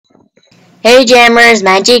Hey Jammers,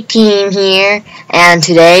 Magic Team here, and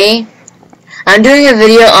today I'm doing a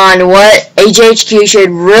video on what ajhq should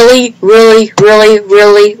really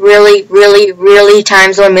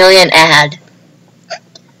times 1,000,000 add.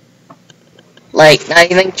 Like, not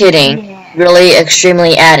even kidding. Yeah. Really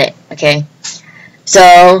extremely add it, okay?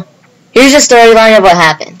 So, here's the storyline of what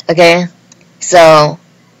happened, okay? So,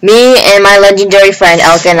 me and my legendary friend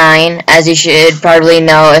Elka9, as you should probably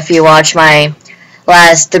know if you watch my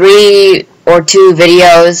last 3 or 2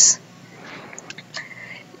 videos.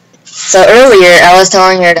 So earlier, I was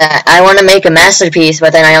telling her that I want to make a masterpiece,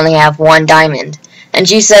 but then I only have 1 diamond. And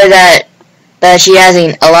she said that she has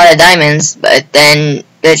a lot of diamonds, but then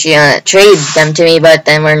that she trade them to me, but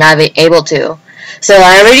then we're not able to. So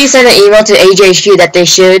I already sent an email to ajhq that they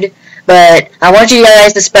should, but I want you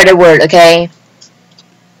guys to spread the word, okay?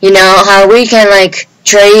 You know how we can like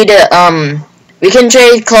trade we can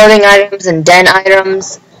trade clothing items and den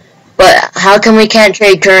items, but how come we can't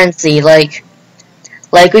trade currency? Like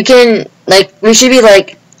we can, like, we should be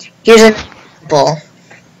like, here's an example.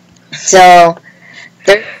 So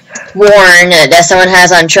there's warn that someone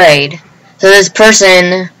has on trade. So this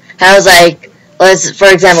person has like, for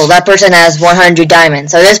example, that person has 100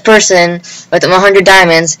 diamonds. So this person with 100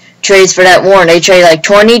 diamonds trades for that warn. They trade like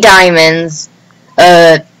 20 diamonds,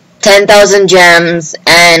 10,000 gems,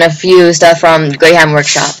 and a few stuff from Graham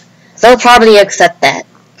Workshop. They'll probably accept that.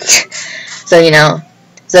 So, you know.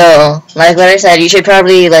 So, like what I said, you should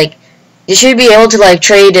probably, like, you should be able to, like,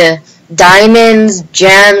 trade diamonds,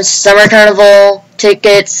 gems, summer carnival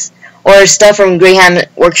tickets, or stuff from Graham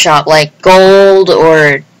Workshop, like gold,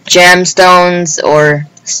 or gemstones, or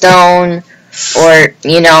stone, or,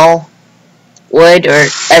 you know, wood, or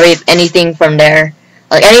anything from there.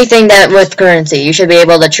 Like, anything that with currency, you should be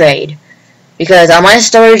able to trade. Because on my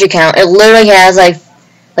storage account, it literally has, like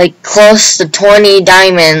close to 20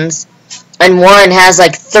 diamonds, and one has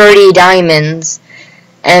like 30 diamonds.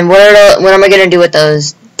 And what am I gonna do with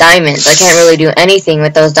those diamonds? I can't really do anything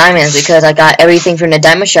with those diamonds because I got everything from the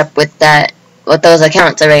diamond shop with those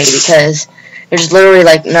accounts already. Because there's literally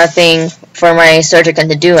like nothing for my storage account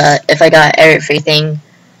to do if I got everything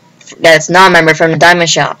that's non-member from the diamond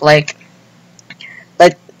shop. Like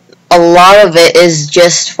a lot of it is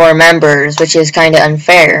just for members, which is kind of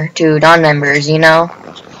unfair to non-members, you know.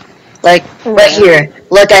 Like, right here,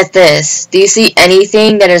 look at this. Do you see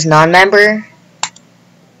anything that is non-member?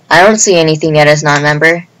 I don't see anything that is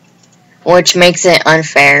non-member, which makes it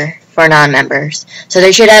unfair for non-members. So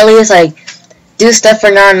they should at least, like, do stuff for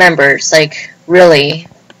non-members. Like, really.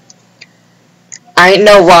 I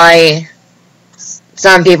know why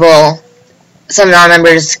some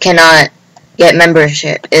non-members cannot get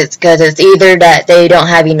membership. It's because it's either that they don't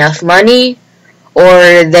have enough money,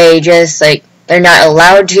 or they just, like, they're not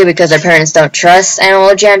allowed to because their parents don't trust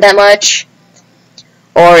Animal Jam that much,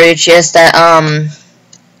 or it's just that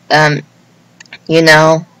you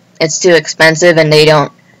know, it's too expensive and they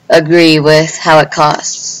don't agree with how it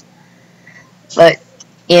costs. But,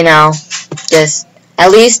 you know, just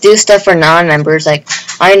at least do stuff for non-members. Like,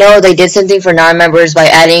 I know they did something for non-members by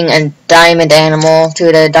adding a diamond animal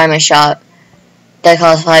to the diamond shop that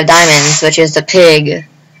costs 5 diamonds, which is the pig.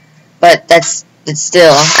 But it's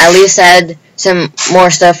still, at least add some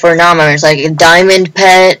more stuff for non-members, like a diamond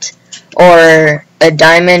pet or a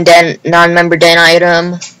diamond non-member den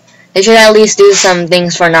item. They should at least do some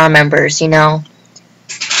things for non-members, you know.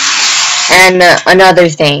 And another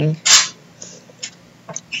thing,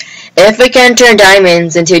 if we can turn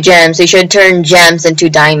diamonds into gems, we should turn gems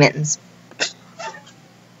into diamonds.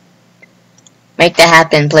 Make that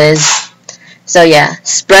happen, please. So yeah,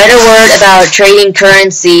 spread a word about trading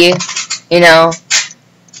currency, you know.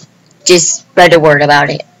 Just spread the word about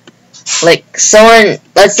it. Like,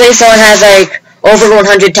 let's say someone has like over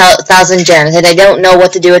 100,000 gems and they don't know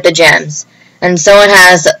what to do with the gems, and someone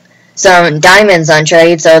has some diamonds on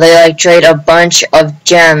trade, so they like trade a bunch of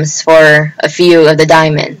gems for a few of the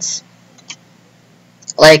diamonds.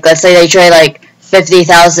 Like, let's say they trade like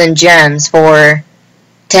 50,000 gems for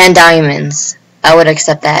 10 diamonds. I would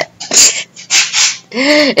accept that.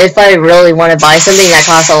 If I really want to buy something that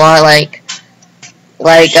costs a lot,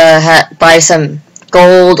 buy some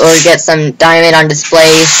gold or get some diamond on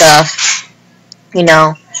display stuff, you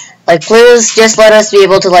know. Like, please just let us be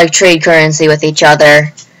able to like trade currency with each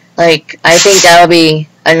other. Like, I think that would be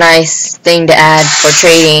a nice thing to add for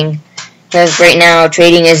trading, because right now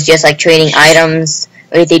trading is just like trading items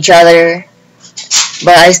with each other.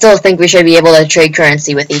 But I still think we should be able to trade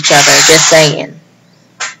currency with each other, just saying,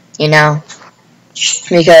 you know.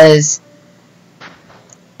 Because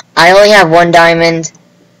I only have 1 diamond,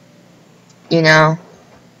 you know.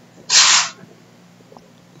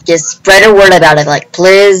 just spread a word about it. Like,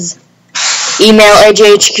 please email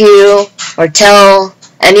ajhq or tell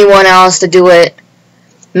anyone else to do it.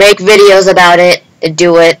 Make videos about it and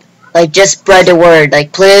do it. Like, just spread the word.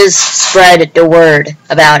 Like, please spread the word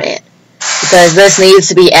about it. Because this needs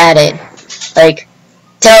to be added. Like,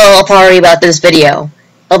 tell Aparri about this video.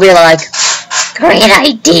 He'll be like, great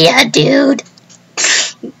idea, dude.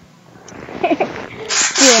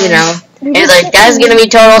 You know? He's like, that's gonna be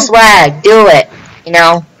total swag. Do it. You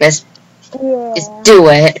know? Just do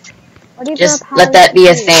it. Just let that be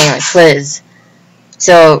a thing. Like, please.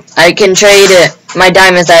 So, I can trade my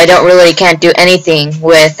diamonds that I can't do anything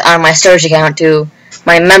with on my storage account to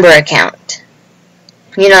my member account.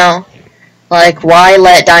 You know? Like, why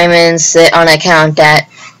let diamonds sit on an account that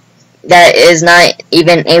is not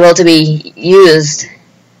even able to be used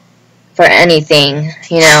for anything,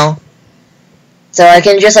 you know? So I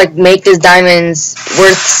can just, like, make these diamonds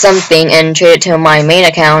worth something and trade it to my main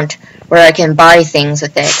account where I can buy things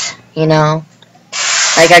with it, you know?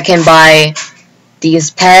 Like, I can buy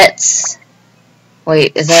these pets.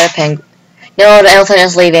 Wait, is that a penguin? No, the elephant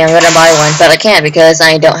is leaving. I'm gonna buy one, but I can't because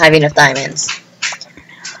I don't have enough diamonds.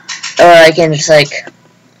 Or I can just, like,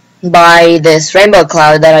 buy this rainbow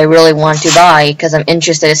cloud that I really want to buy because I'm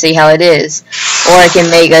interested to see how it is. Or I can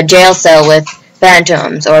make a jail cell with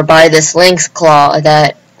phantoms, or buy this lynx claw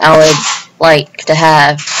that I would like to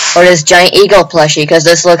have. Or this giant eagle plushie because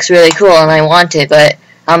this looks really cool and I want it, but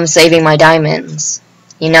I'm saving my diamonds.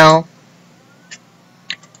 You know?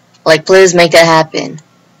 Like, please make that happen.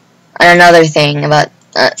 And another thing about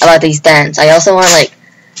these dens, I also want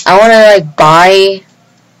to buy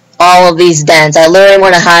all of these dens. I literally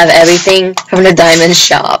want to have everything from the diamond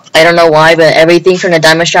shop. I don't know why, but everything from the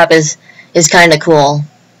diamond shop is kind of cool.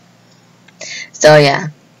 So yeah,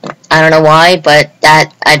 I don't know why, but I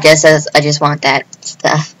just want that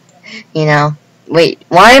stuff. You know. Wait,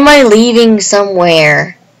 why am I leaving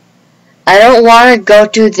somewhere? I don't want to go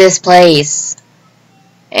to this place.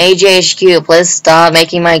 ajhq, please stop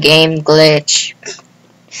making my game glitch.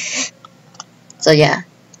 So yeah.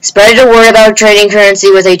 Spread the word about trading currency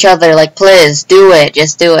with each other. Like, please, do it.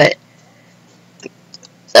 Just do it.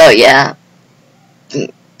 So, yeah.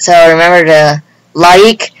 So, remember to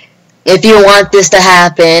like if you want this to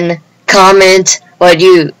happen. Comment what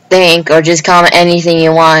you think, or just comment anything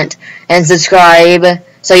you want. And subscribe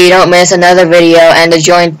so you don't miss another video and to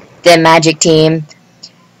join the magic team.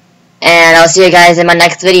 And I'll see you guys in my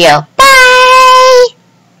next video. Bye!